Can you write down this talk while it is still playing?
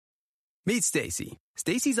Meet Stacy.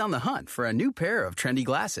 Stacy's on the hunt for a new pair of trendy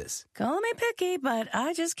glasses. Call me picky, but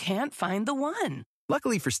I just can't find the one.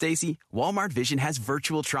 Luckily for Stacy, Walmart Vision has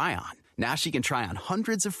virtual try-on. Now she can try on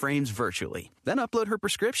hundreds of frames virtually, then upload her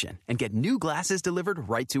prescription and get new glasses delivered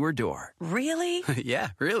right to her door. Really? Yeah,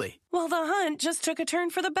 really. Well, the hunt just took a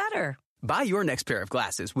turn for the better. Buy your next pair of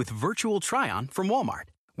glasses with virtual try-on from Walmart.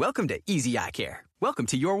 Welcome to Easy Eye Care. Welcome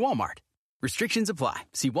to your Walmart. Restrictions apply.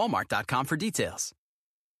 See walmart.com for details.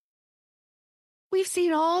 We've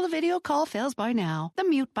seen all the video call fails by now. The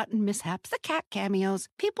mute button mishaps, the cat cameos,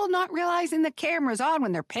 people not realizing the camera's on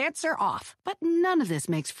when their pants are off. But none of this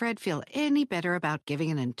makes Fred feel any better about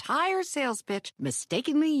giving an entire sales pitch,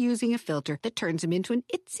 mistakenly using a filter that turns him into an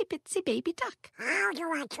itsy-bitsy baby duck. How do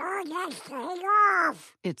I turn that thing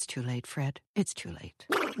off? It's too late, Fred. It's too late.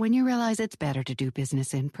 When you realize it's better to do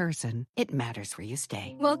business in person, it matters where you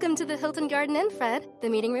stay. Welcome to the Hilton Garden Inn, Fred. The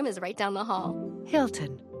meeting room is right down the hall.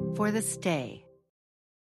 Hilton, for the stay.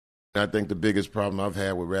 I think the biggest problem I've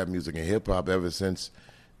had with rap music and hip-hop ever since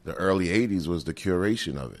the early 80s was the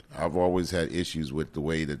curation of it. I've always had issues with the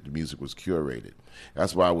way that the music was curated.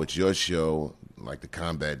 That's why with your show, like the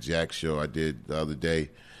Combat Jack show I did the other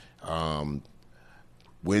day,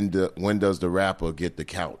 when does the rapper get the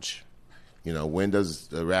couch? You know, when does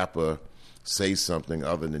the rapper say something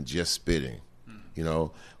other than just spitting? You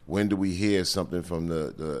know, when do we hear something from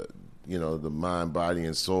the mind, body,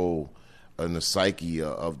 and soul and the psyche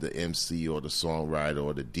of the MC or the songwriter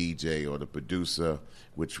or the DJ or the producer,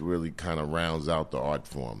 which really kind of rounds out the art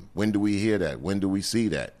form? When do we hear that? When do we see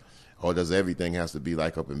that? Or does everything has to be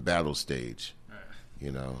like up in battle stage,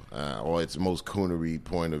 you know, or its most coonery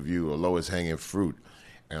point of view or lowest hanging fruit?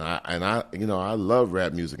 And I love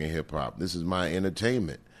rap music and hip hop. This is my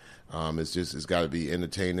entertainment. It's got to be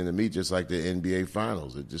entertaining to me, just like the NBA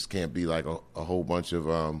Finals. It just can't be like a whole bunch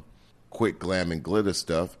of quick glam and glitter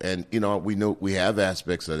stuff. And, you know we have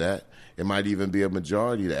aspects of that. It might even be a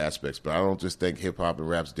majority of the aspects, but I don't just think hip-hop and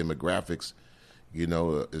rap's demographics, you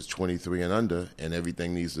know, is 23 and under, and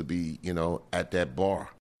everything needs to be, you know, at that bar.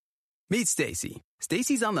 Meet Stacy.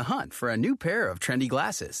 Stacy's on the hunt for a new pair of trendy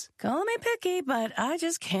glasses. Call me picky, but I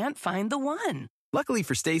just can't find the one. Luckily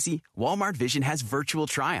for Stacy, Walmart Vision has virtual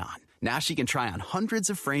try-on. Now she can try on hundreds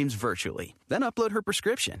of frames virtually, then upload her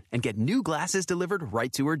prescription and get new glasses delivered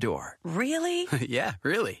right to her door. Really? Yeah,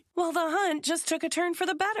 really. Well, the hunt just took a turn for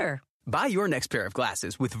the better. Buy your next pair of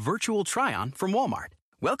glasses with virtual try-on from Walmart.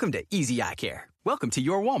 Welcome to Easy Eye Care. Welcome to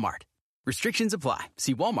your Walmart. Restrictions apply.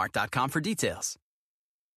 See walmart.com for details.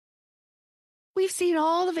 We've seen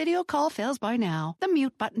all the video call fails by now. The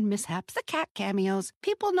mute button mishaps, the cat cameos,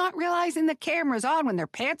 people not realizing the camera's on when their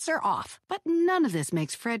pants are off. But none of this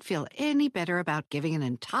makes Fred feel any better about giving an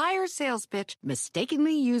entire sales pitch,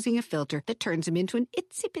 mistakenly using a filter that turns him into an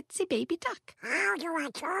itsy-bitsy baby duck. How do I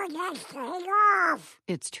turn that thing off?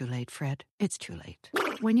 It's too late, Fred. It's too late.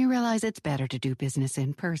 When you realize it's better to do business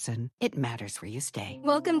in person, it matters where you stay.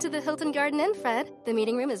 Welcome to the Hilton Garden Inn, Fred. The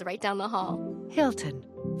meeting room is right down the hall. Hilton,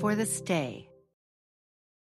 for the stay.